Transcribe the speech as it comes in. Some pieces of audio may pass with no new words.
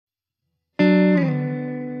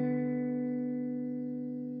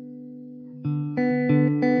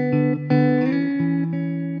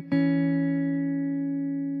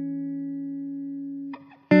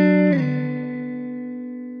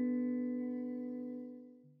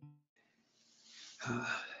Uh,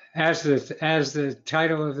 as the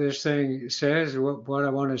title of this thing says, what I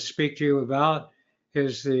want to speak to you about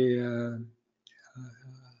is the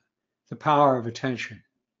power of attention.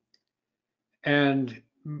 And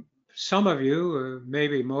some of you, or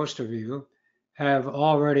maybe most of you, have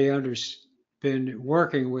already been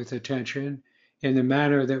working with attention in the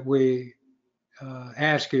manner that we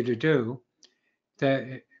ask you to do,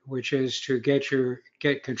 that which is to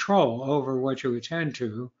get control over what you attend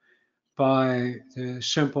to by the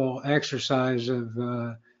simple exercise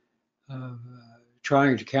of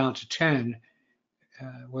trying to count to 10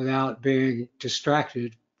 without being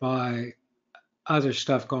distracted by other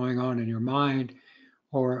stuff going on in your mind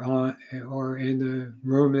or in the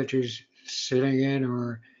room that you're sitting in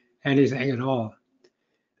or anything at all.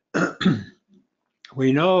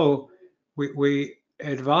 We know we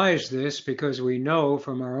advise this because we know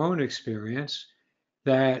from our own experience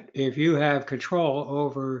that if you have control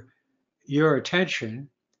over your attention,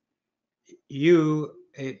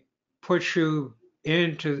 it puts you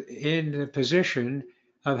in the position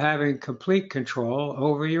of having complete control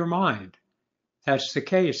over your mind. That's the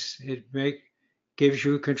case. Gives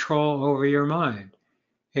you control over your mind.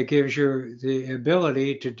 It gives you the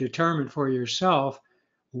ability to determine for yourself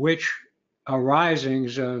which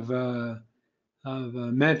arisings of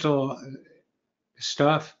mental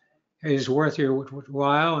stuff is worth your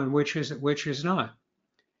while and which is not.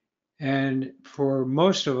 And for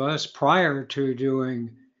most of us, prior to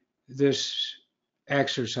doing this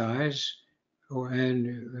exercise,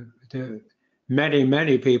 and the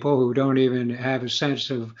many people who don't even have a sense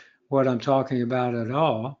of what I'm talking about at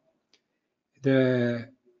all, the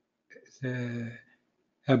the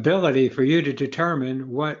ability for you to determine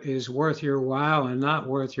what is worth your while and not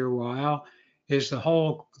worth your while is the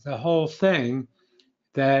whole thing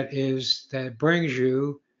that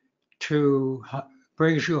to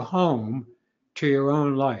brings you home to your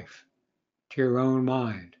own life, to your own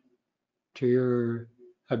mind, to your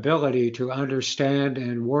ability to understand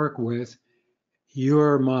and work with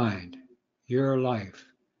your mind, your life,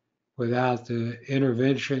 without the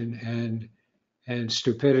intervention and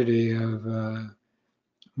stupidity of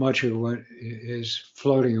much of what is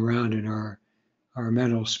floating around in our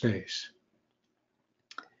mental space.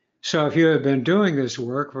 So if you have been doing this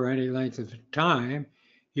work for any length of time,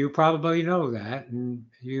 you probably know that, and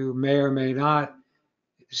you may or may not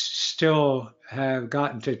still have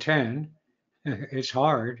gotten to 10. It's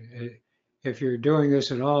hard. If you're doing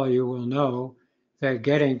this at all, you will know that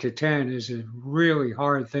getting to 10 is a really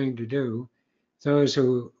hard thing to do. Those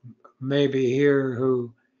who may be here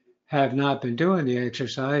who have not been doing the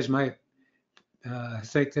exercise might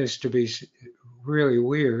think this to be really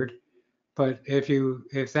weird, but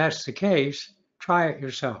if that's the case, try it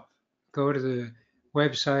yourself. Go to the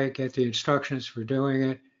website, get the instructions for doing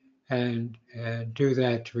it, and do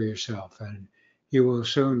that for yourself, and you will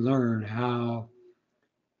soon learn how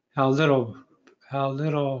little how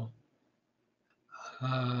little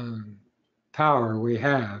um, power we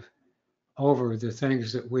have over the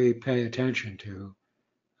things that we pay attention to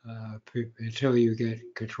until you get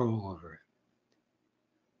control over it.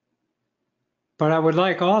 But I would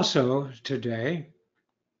like also today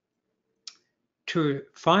to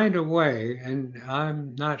find a way, and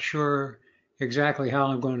I'm not sure exactly how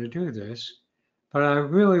I'm going to do this, but I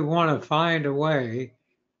really want to find a way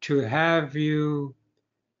to have you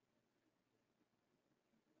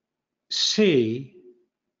see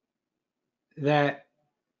that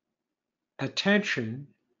attention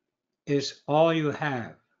is all you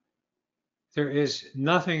have. There is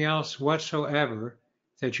nothing else whatsoever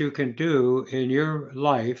that you can do in your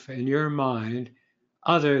life, in your mind,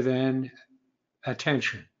 other than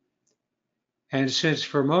attention. And since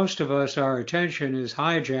for most of us our attention is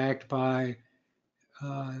hijacked by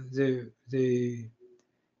the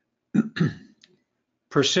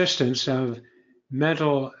persistence of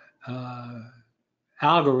mental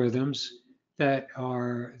algorithms that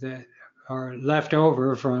are left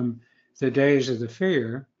over from the days of the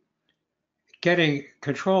fear, getting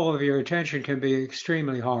control of your attention can be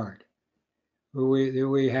extremely hard.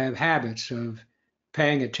 We have habits of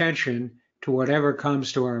paying attention to whatever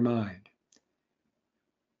comes to our mind.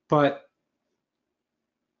 But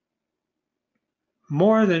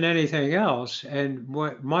more than anything else, and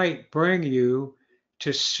what might bring you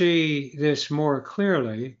to see this more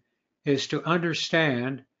clearly, is to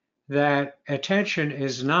understand that attention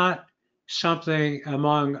is not something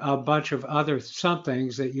among a bunch of other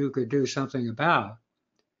somethings that you could do something about.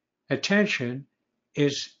 Attention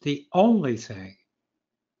is the only thing.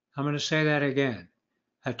 I'm going to say that again.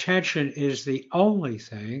 Attention is the only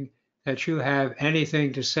thing that you have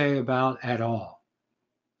anything to say about at all.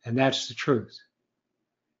 And that's the truth.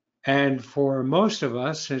 And for most of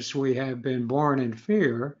us, since we have been born in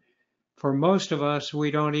fear, for most of us,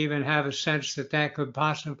 we don't even have a sense that that could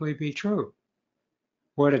possibly be true.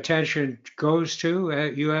 What attention goes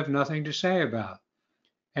to, you have nothing to say about.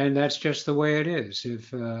 And that's just the way it is.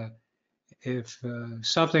 If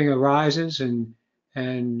something arises and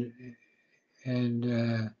and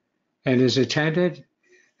and is attended,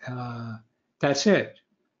 that's it.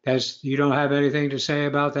 That's you don't have anything to say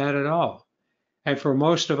about that at all. And for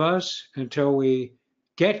most of us, until we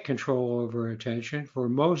get control over attention, for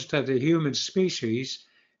most of the human species,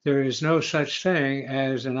 there is no such thing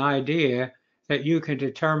as an idea that you can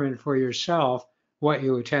determine for yourself what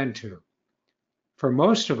you attend to. For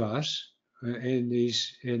most of us, in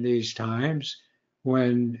these times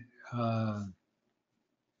when uh,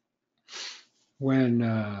 when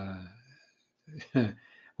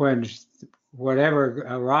when whatever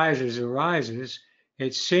arises,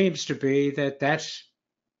 it seems to be that that's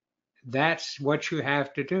what you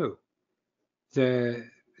have to do. The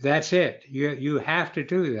that's it. You have to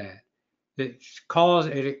do that. It calls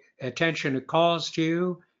it attention. It calls to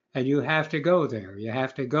you, and you have to go there. You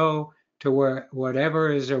have to go to where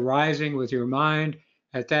whatever is arising with your mind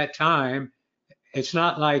at that time. It's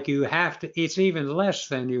not like you have to. It's even less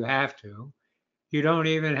than you have to. You don't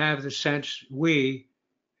even have the sense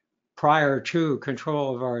prior to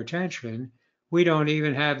control of our attention, we don't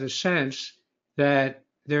even have the sense that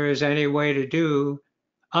there is any way to do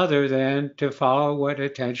other than to follow what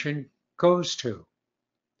attention goes to.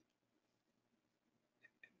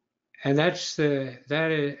 And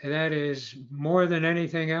that is more than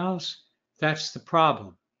anything else, that's the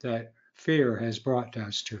problem that fear has brought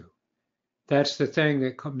us to. That's the thing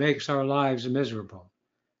that makes our lives miserable.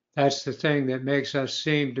 That's the thing that makes us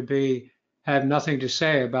seem to have nothing to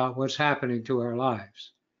say about what's happening to our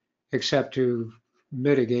lives, except to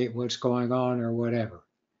mitigate what's going on or whatever,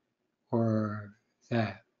 or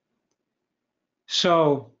that.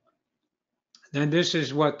 So then this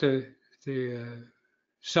is what the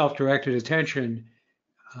self-directed attention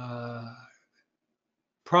uh,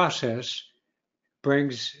 process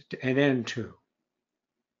brings an end to.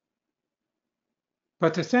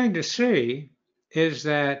 But the thing to see is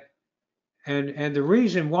that, and the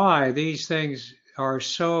reason why these things are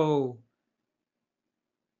so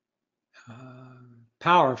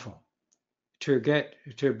powerful to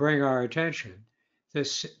bring our attention.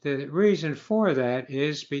 The reason for that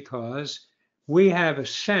is because we have a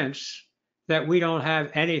sense that we don't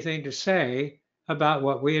have anything to say about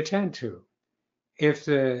what we attend to. If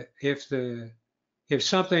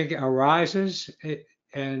something arises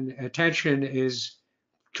and attention is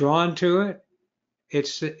drawn to it, it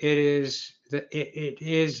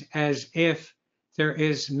is as if there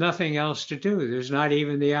is nothing else to do. There's not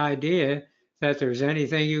even the idea that there's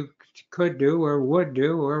anything you could do or would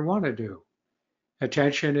do or want to do.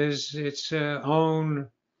 Attention is its own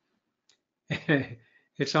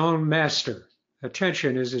its own master.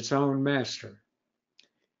 Attention is its own master.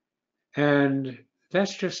 And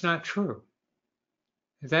that's just not true.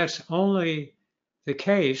 That's only the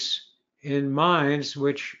case in minds,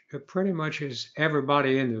 which pretty much is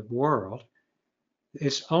everybody in the world.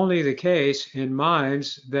 It's only the case in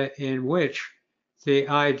minds that in which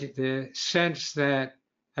the sense that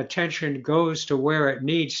attention goes to where it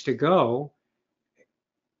needs to go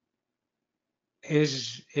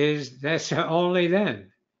is that's only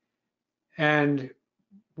then. And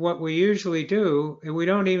what we usually do, we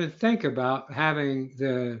don't even think about having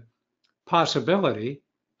the possibility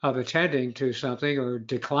of attending to something or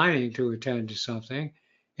declining to attend to something.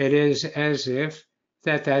 It is as if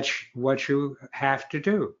that's what you have to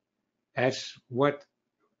do. That's what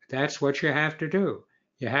that's what you have to do.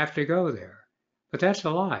 You have to go there. But that's a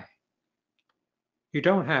lie. You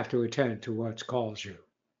don't have to attend to what calls you.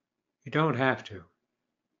 You don't have to.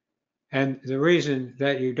 And the reason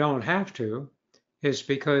that you don't have to is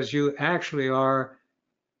because you actually are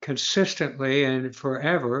consistently and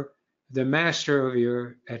forever the master of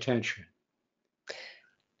your attention.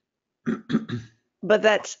 But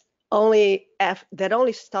that's only that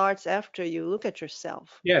only starts after you look at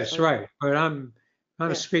yourself. Yes, right. But I'm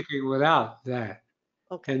speaking without that.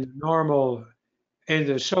 Okay. In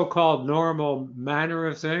the so-called normal manner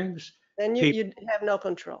of things, Then you have no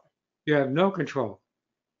control. you have no control.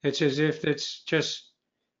 It's as if it's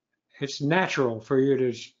natural for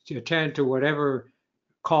you to attend to whatever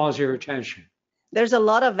calls your attention. There's a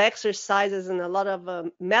lot of exercises and a lot of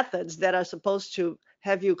methods that are supposed to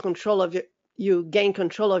have you gain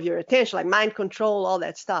control of your attention, like mind control, all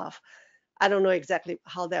that stuff. I don't know exactly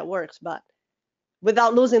how that works, but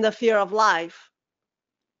without losing the fear of life,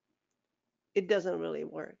 it doesn't really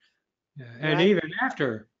work. Yeah. And right? even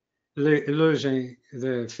after losing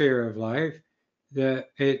the fear of life.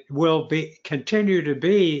 It will continue to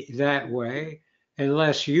be that way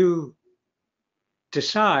unless you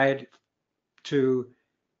decide to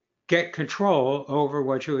get control over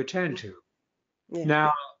what you attend to. Yeah.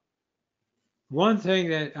 Now, one thing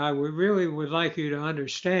that I really would like you to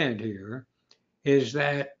understand here is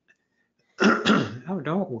that, oh,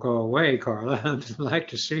 don't go away, Carla. I'd like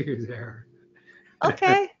to see you there.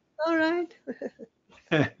 Okay. All right.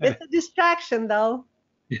 It's a distraction, though.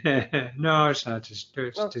 No, it's not just,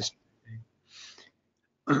 it's Okay. just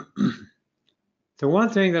the one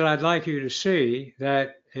thing that I'd like you to see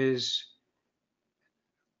that is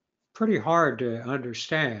pretty hard to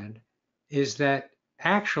understand is that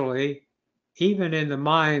actually, even in the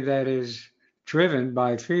mind that is driven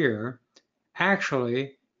by fear,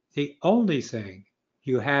 actually, the only thing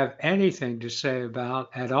you have anything to say about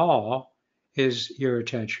at all is your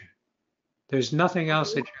attention. There's nothing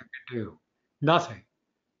else that you can do. Nothing.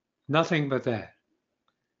 Nothing but that.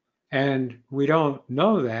 And we don't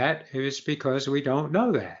know that is because we don't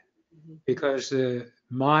know that. Because the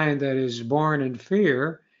mind that is born in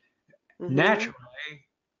fear, Mm-hmm. naturally,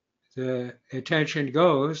 the attention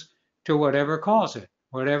goes to whatever calls it,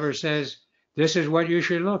 whatever says, this is what you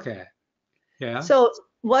should look at. Yeah. So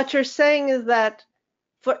what you're saying is that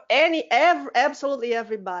for absolutely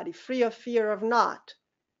everybody, free of fear of not,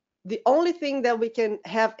 the only thing that we can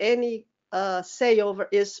have any say over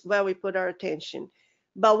is where we put our attention.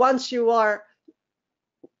 But once you are,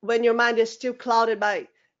 when your mind is still clouded by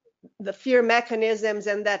the fear mechanisms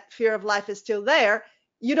and that fear of life is still there,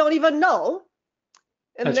 you don't even know.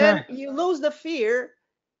 And That's then right. you lose the fear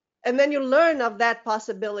and then you learn of that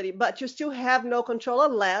possibility, but you still have no control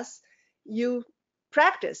unless you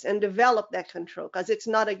practice and develop that control because it's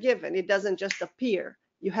not a given. It doesn't just appear.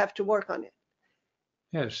 You have to work on it.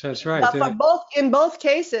 Yes, that's right. But in both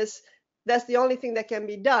cases, that's the only thing that can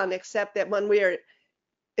be done, except that when we are,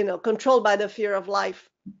 controlled by the fear of life,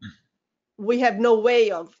 we have no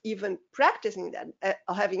way of even practicing that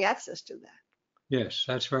or having access to that. Yes,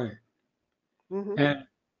 that's right. Hmm. And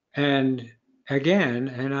and again,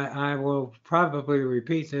 and I will probably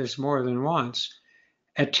repeat this more than once,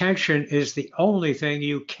 attention is the only thing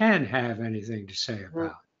you can have anything to say Hmm.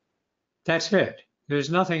 about. That's it. There's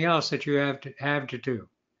nothing else that you have to do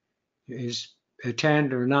is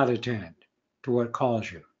attend or not attend to what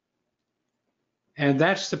calls you. And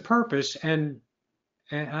that's the purpose. And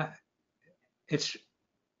it's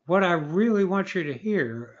what I really want you to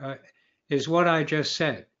hear is what I just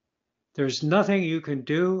said. There's nothing you can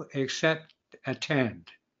do except attend.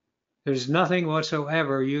 There's nothing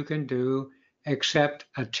whatsoever you can do except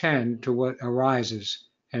attend to what arises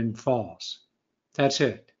and falls. That's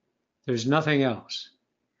it. There's nothing else.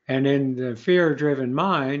 And in the fear driven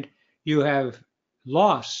mind, you have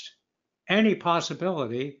lost any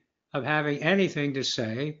possibility of having anything to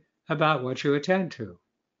say about what you attend to.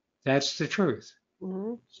 That's the truth.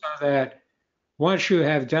 Hmm. So that once you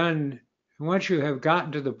have done, once you have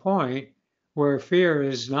gotten to the point where fear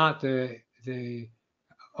is not the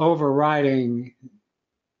overriding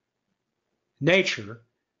nature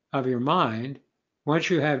of your mind, once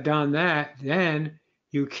you have done that, then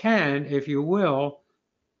you can, if you will,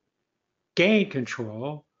 gain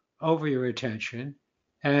control over your attention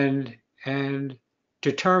and and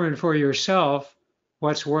determine for yourself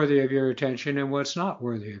what's worthy of your attention and what's not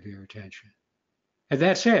worthy of your attention. And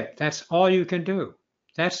that's it. That's all you can do.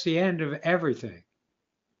 That's the end of everything.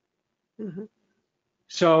 Hmm.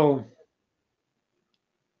 So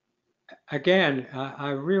again, I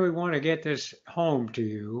really want to get this home to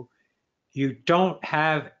you. You don't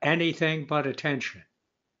have anything but attention.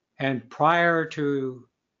 And prior to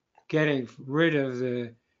getting rid of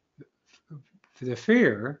the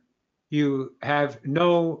fear, you have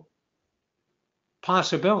no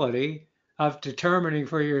possibility of determining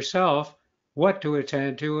for yourself what to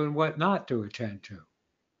attend to and what not to attend to.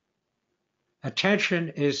 Attention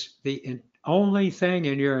is the only thing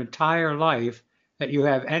in your entire life that you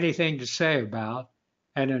have anything to say about.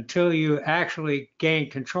 And until you actually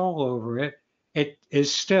gain control over it, it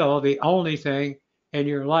is still the only thing in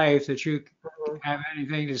your life that you have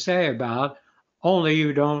anything to say about. Only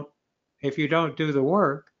you don't, if you don't do the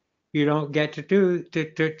work, you don't get to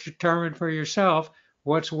determine for yourself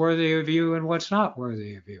what's worthy of you and what's not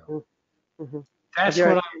worthy of you. Hmm. Of That's your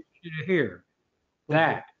what I attention. want you to hear. Hmm.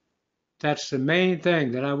 That. That's the main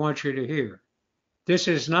thing that I want you to hear. This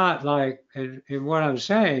is not like, and what I'm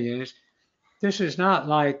saying is, this is not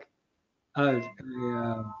like a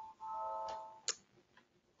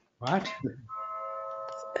what?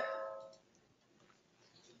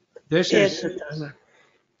 This It's is,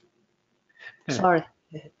 a sorry.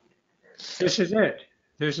 This is it.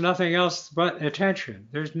 There's nothing else but attention.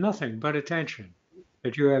 There's nothing but attention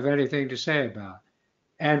that you have anything to say about.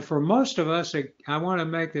 And for most of us, I want to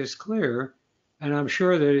make this clear, and I'm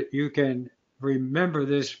sure that you can remember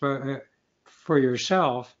this for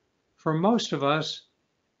yourself. For most of us,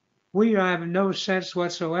 we have no sense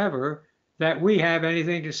whatsoever that we have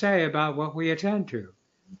anything to say about what we attend to.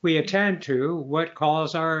 We attend to what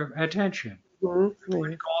calls our attention.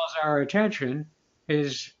 Mhm. Calls our attention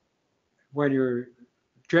is when you're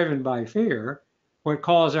driven by fear, what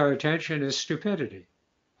calls our attention is stupidity.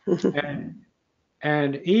 And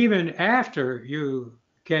and even after you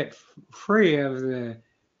get free of the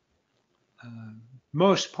uh,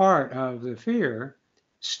 most part of the fear,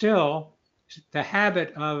 still the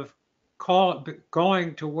habit of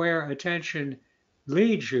going to where attention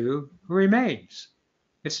leads you remains.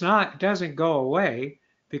 It doesn't go away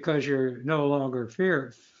because you're no longer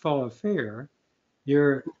full of fear.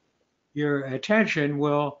 Your your attention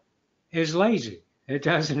will is lazy. It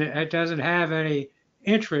doesn't have any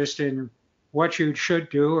interest in what you should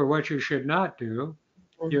do or what you should not do.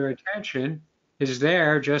 Your attention is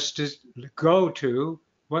there just to go to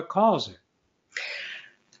what calls it.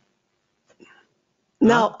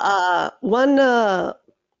 Huh? Now, one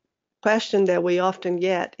question that we often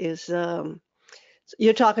get is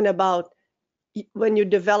you're talking about when you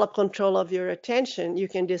develop control of your attention, you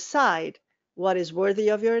can decide what is worthy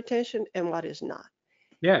of your attention and what is not.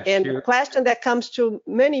 Yes, And the you. question that comes to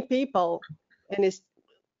many people, and is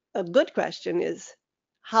a good question, is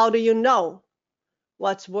how do you know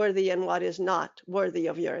what's worthy and what is not worthy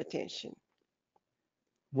of your attention?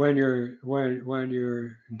 When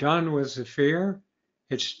you're done with the fear,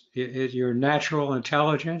 your natural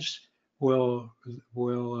intelligence will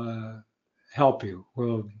will help you,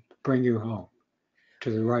 will bring you home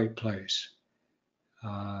to the right place.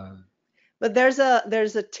 Uh, But there's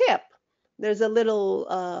a tip, there's a little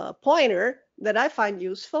pointer that I find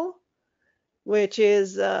useful, which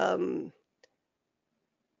is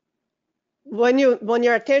when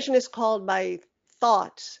your attention is called by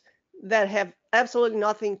thoughts that have absolutely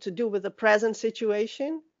nothing to do with the present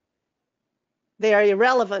situation, they are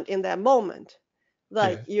irrelevant in that moment.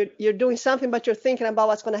 Like yes, you're doing something, but you're thinking about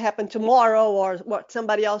what's going to happen tomorrow or what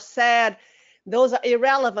somebody else said. Those are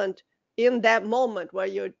irrelevant in that moment where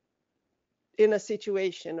you're in a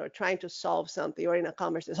situation or trying to solve something or in a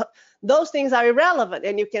conversation. So those things are irrelevant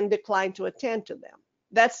and you can decline to attend to them.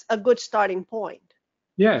 That's a good starting point.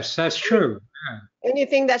 yes, that's true.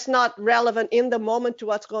 Anything that's not relevant in the moment to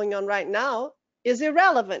what's going on right now is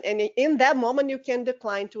irrelevant. And in that moment, you can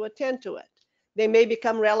decline to attend to it. They may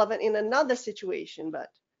become relevant in another situation, but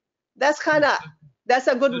that's kind of that's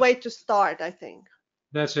a good Yeah. way to start, I think.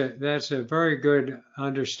 That's a very good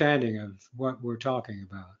understanding of what we're talking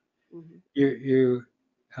about. Mhm. You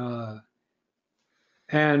uh,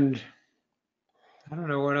 and I don't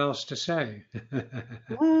know what else to say.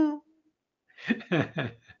 Mm,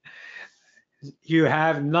 You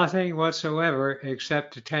have nothing whatsoever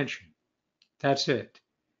except attention. That's it.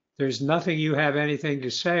 There's nothing you have anything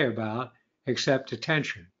to say about except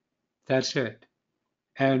attention. That's it.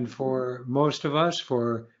 And for most of us,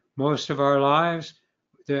 for most of our lives,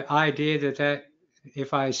 the idea that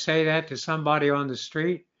if I say that to somebody on the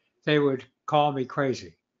street, they would call me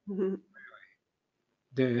crazy. mhm,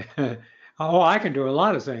 The, oh, I can do a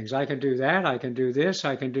lot of things. I can do that. I can do this.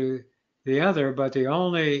 I can do the other. But the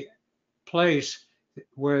only place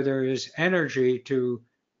where there is energy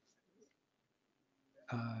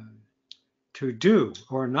uh, to do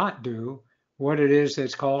or not do what it is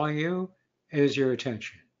that's calling you is your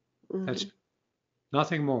attention. That's mhm,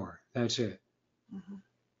 nothing more. That's it. mhm,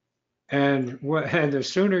 And the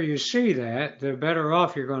sooner you see that, the better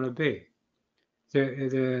off you're going to be.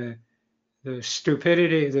 The the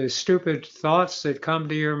stupidity, the stupid thoughts that come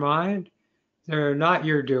to your mind, they're not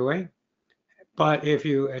your doing. But if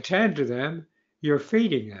you attend to them, you're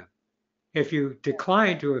feeding them. If you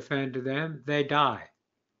decline to attend to them, they die.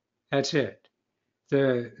 That's it.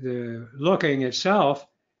 The looking itself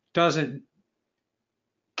doesn't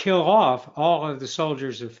kill off all of the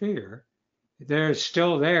soldiers of fear. They're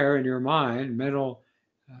still there in your mind, mental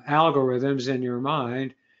algorithms in your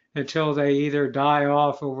mind, until they either die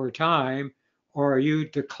off over time or you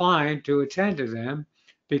decline to attend to them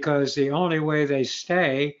because the only way they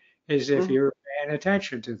stay is if mhm. you're paying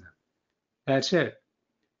attention to them. That's it.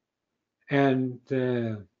 And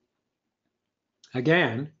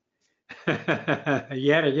again,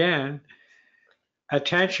 yet again,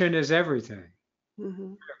 attention is everything.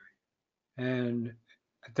 Mhm. And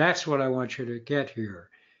that's what I want you to get here.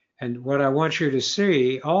 And what I want you to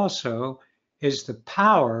see also is the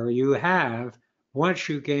power you have once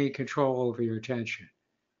you gain control over your attention,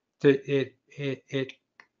 that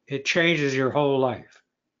it changes your whole life.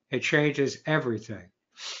 It changes everything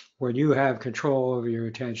when you have control over your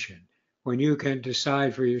attention, when you can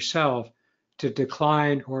decide for yourself to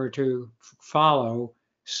decline or to follow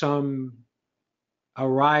some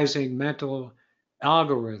arising mental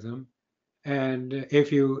algorithm. And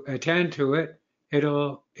if you attend to it,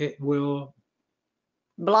 it'll it will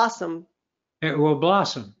Blossom. it will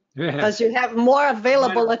blossom. Yeah, Because you have more no matter,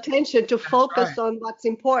 available attention to that's right. focus on what's That's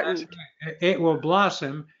important. right. It will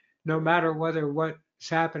blossom no matter whether what's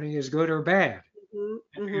happening is good or bad. Hmm.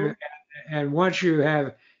 Hmm. And once you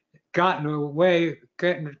have gotten away,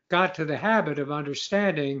 got to the habit of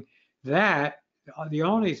understanding that, the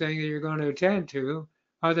only thing that you're going to attend to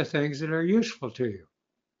are the things that are useful to you.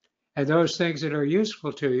 And those things that are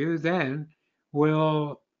useful to you then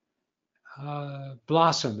will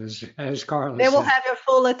blossom, as Carla They will said. have your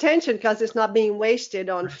full attention because it's not being wasted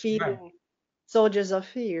on That's right. feeding soldiers of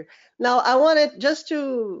fear. Now, I wanted just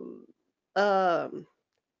to um,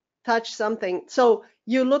 touch something. So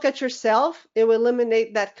you look at yourself, it will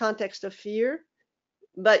eliminate that context of fear,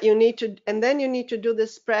 but you need to, and then you need to do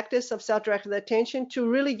this practice of self-directed attention to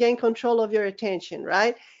really gain control of your attention,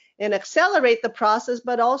 right? And accelerate the process,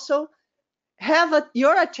 but also have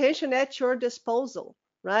your attention at your disposal,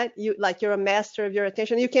 right? You like you're a master of your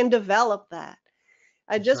attention. You can develop that.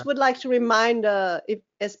 I That's just right. would like to remind,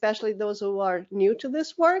 especially those who are new to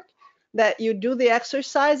this work, that you do the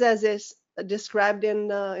exercise as is described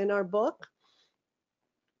in our book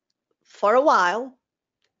for a while,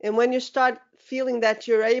 and when you start feeling that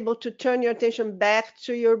you're able to turn your attention back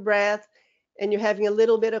to your breath and you're having a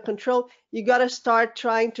little bit of control, you got to start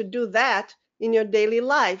trying to do that in your daily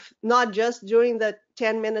life, not just during the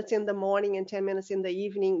 10 minutes in the morning and 10 minutes in the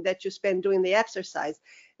evening that you spend doing the exercise.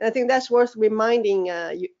 And I think that's worth reminding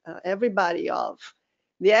everybody of.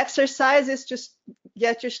 The exercise is just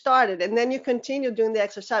get you started, and then you continue doing the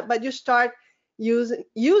exercise, but you start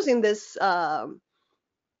using this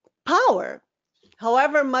power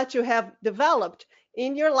however much you have developed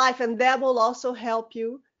in your life, and that will also help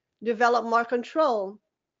you develop more control.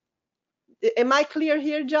 Am I clear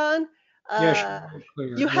here, John? Yes, you're Uh, very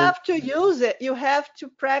clear. you have to use it. You have to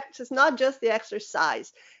practice not just the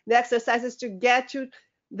exercise. The exercise is to get you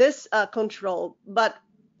this control, but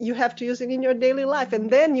you have to use it in your daily life, and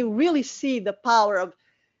then you really see the power of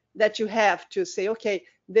that you have to say, okay,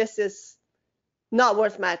 this is not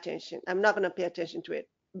worth my attention. I'm not going to pay attention to it.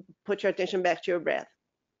 Put your attention back to your breath.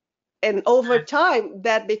 And over time,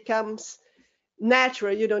 that becomes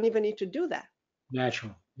natural. You don't even need to do that.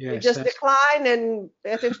 Natural. You Yes, just that's decline and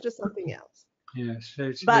pay attention to something else. yes.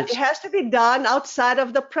 But it has to be done outside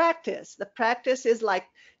of the practice. The practice is like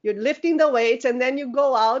you're lifting the weights and then you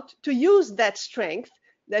go out to use that strength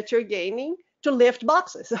that you're gaining to lift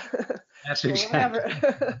boxes that's or exactly.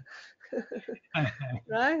 whatever.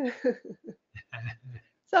 Right?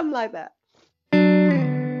 Something like that.